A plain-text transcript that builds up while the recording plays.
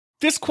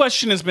This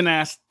question has been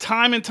asked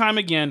time and time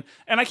again,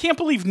 and I can't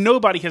believe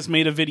nobody has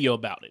made a video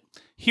about it.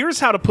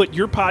 Here's how to put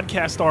your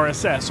podcast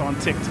RSS on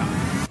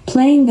TikTok.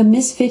 Playing the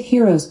Misfit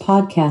Heroes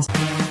podcast.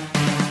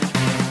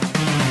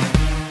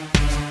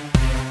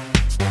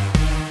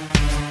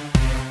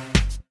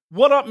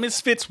 What up,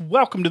 Misfits?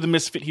 Welcome to the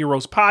Misfit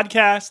Heroes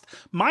podcast.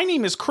 My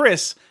name is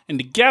Chris, and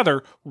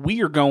together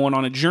we are going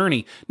on a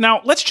journey.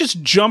 Now, let's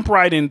just jump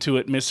right into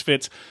it,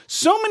 Misfits.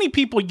 So many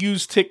people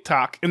use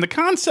TikTok, and the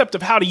concept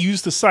of how to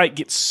use the site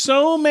gets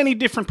so many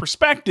different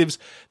perspectives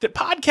that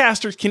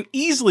podcasters can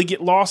easily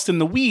get lost in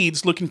the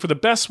weeds looking for the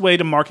best way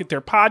to market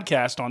their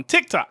podcast on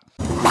TikTok.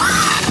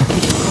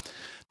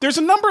 There's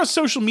a number of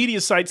social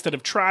media sites that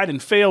have tried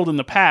and failed in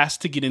the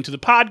past to get into the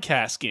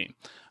podcast game.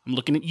 I'm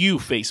looking at you,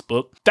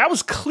 Facebook. That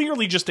was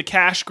clearly just a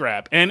cash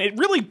grab, and it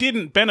really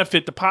didn't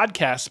benefit the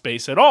podcast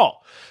space at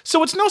all.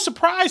 So it's no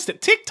surprise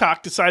that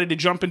TikTok decided to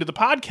jump into the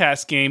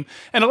podcast game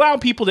and allow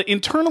people to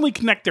internally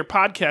connect their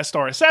podcast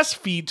RSS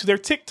feed to their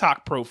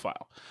TikTok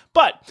profile.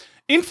 But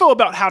info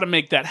about how to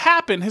make that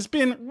happen has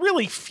been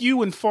really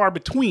few and far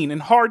between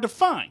and hard to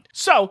find.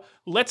 So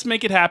let's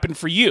make it happen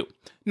for you.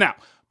 Now,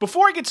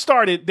 before I get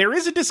started, there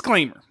is a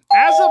disclaimer.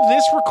 As of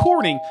this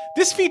recording,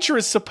 this feature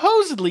is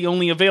supposedly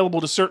only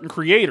available to certain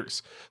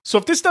creators. So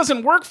if this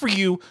doesn't work for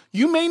you,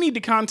 you may need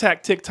to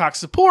contact TikTok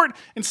support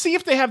and see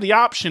if they have the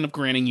option of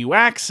granting you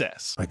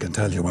access. I can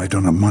tell you I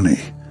don't have money,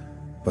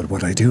 but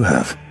what I do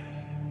have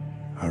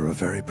are a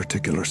very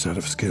particular set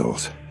of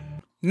skills.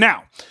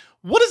 Now,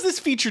 what does this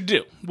feature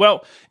do?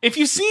 Well, if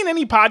you've seen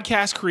any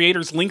podcast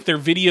creators link their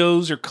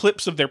videos or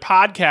clips of their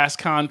podcast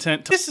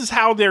content, this is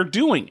how they're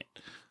doing it.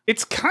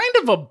 It's kind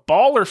of a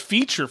baller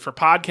feature for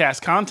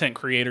podcast content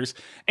creators,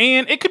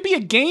 and it could be a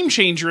game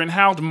changer in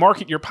how to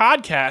market your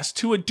podcast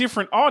to a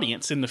different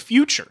audience in the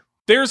future.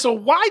 There's a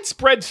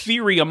widespread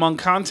theory among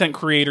content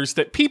creators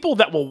that people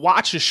that will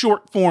watch a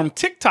short-form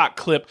TikTok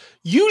clip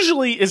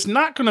usually is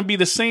not going to be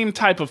the same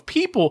type of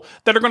people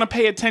that are going to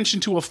pay attention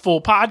to a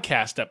full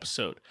podcast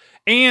episode.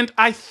 And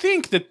I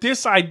think that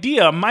this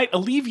idea might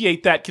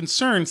alleviate that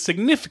concern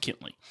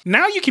significantly.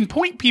 Now you can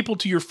point people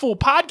to your full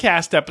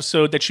podcast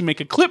episode that you make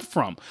a clip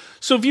from,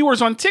 so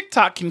viewers on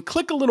TikTok can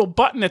click a little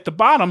button at the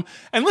bottom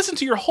and listen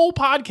to your whole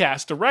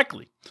podcast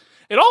directly.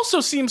 It also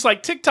seems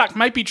like TikTok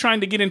might be trying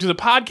to get into the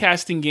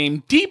podcasting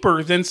game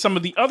deeper than some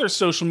of the other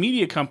social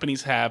media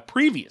companies have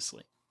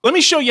previously. Let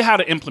me show you how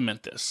to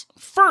implement this.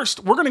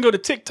 First, we're going to go to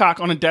TikTok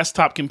on a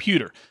desktop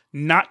computer,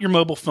 not your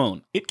mobile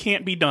phone. It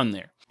can't be done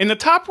there. In the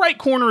top right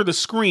corner of the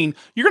screen,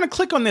 you're going to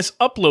click on this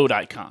upload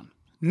icon.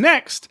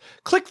 Next,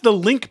 click the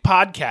Link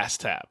Podcast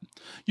tab.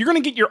 You're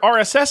going to get your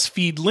RSS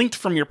feed linked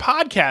from your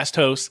podcast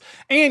host,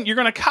 and you're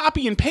going to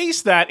copy and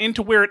paste that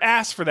into where it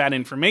asks for that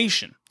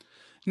information.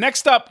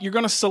 Next up, you're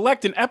going to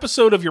select an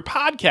episode of your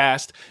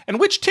podcast and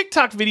which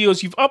TikTok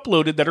videos you've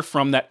uploaded that are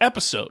from that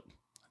episode.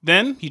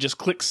 Then you just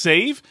click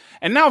Save,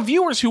 and now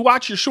viewers who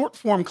watch your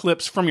short-form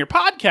clips from your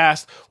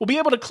podcast will be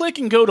able to click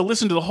and go to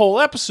listen to the whole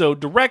episode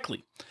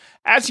directly.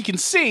 As you can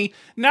see,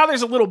 now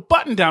there's a little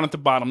button down at the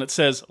bottom that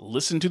says,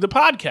 Listen to the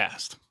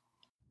podcast.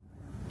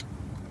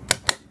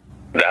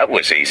 That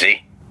was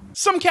easy.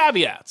 Some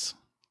caveats.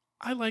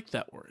 I like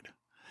that word.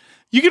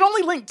 You can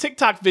only link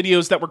TikTok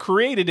videos that were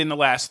created in the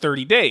last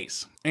 30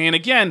 days. And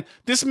again,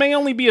 this may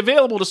only be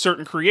available to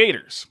certain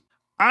creators.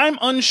 I'm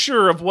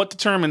unsure of what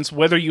determines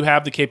whether you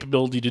have the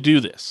capability to do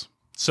this.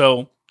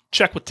 So,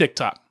 check with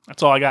TikTok.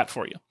 That's all I got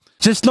for you.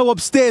 Just know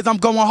upstairs I'm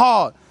going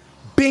hard.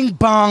 Bing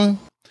bong.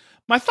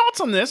 My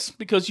thoughts on this,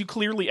 because you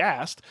clearly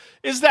asked,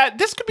 is that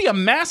this could be a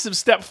massive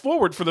step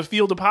forward for the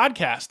field of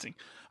podcasting.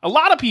 A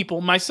lot of people,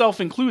 myself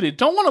included,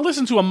 don't want to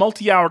listen to a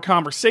multi-hour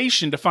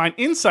conversation to find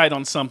insight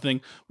on something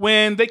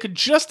when they could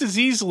just as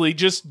easily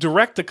just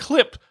direct a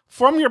clip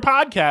from your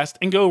podcast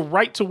and go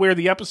right to where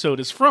the episode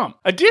is from.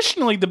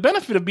 Additionally, the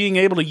benefit of being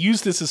able to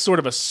use this as sort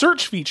of a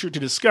search feature to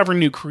discover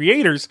new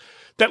creators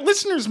that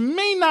listeners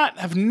may not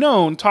have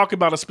known talk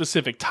about a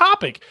specific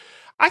topic,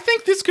 I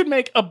think this could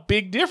make a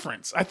big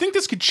difference. I think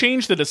this could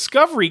change the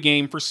discovery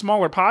game for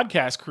smaller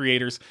podcast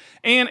creators,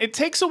 and it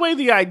takes away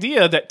the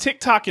idea that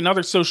TikTok and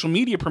other social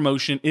media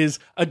promotion is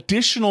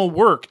additional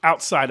work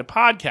outside of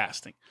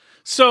podcasting.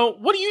 So,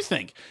 what do you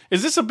think?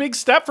 Is this a big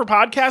step for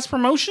podcast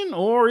promotion,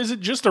 or is it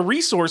just a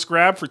resource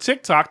grab for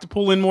TikTok to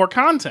pull in more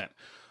content?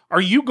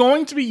 Are you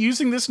going to be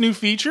using this new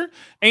feature?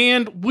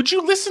 And would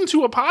you listen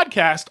to a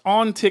podcast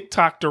on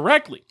TikTok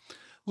directly?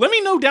 Let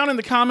me know down in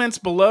the comments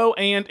below,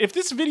 and if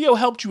this video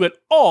helped you at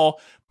all,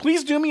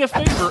 please do me a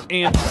favor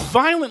and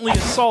violently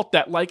assault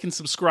that like and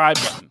subscribe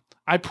button.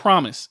 I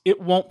promise it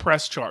won't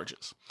press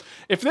charges.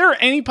 If there are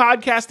any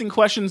podcasting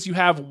questions you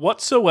have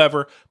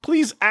whatsoever,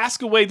 please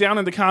ask away down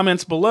in the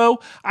comments below.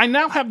 I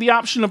now have the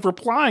option of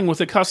replying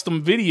with a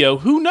custom video.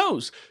 Who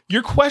knows?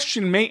 Your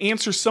question may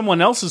answer someone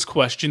else's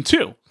question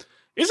too.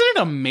 Isn't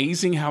it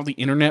amazing how the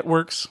internet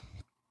works?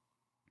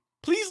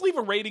 Please leave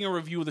a rating or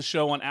review of the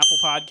show on Apple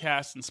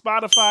Podcasts and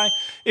Spotify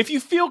if you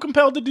feel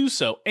compelled to do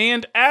so.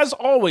 And as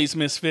always,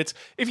 Misfits,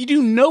 if you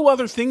do no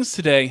other things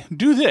today,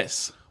 do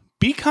this.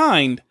 Be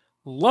kind,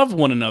 love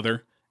one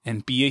another,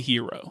 and be a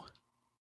hero.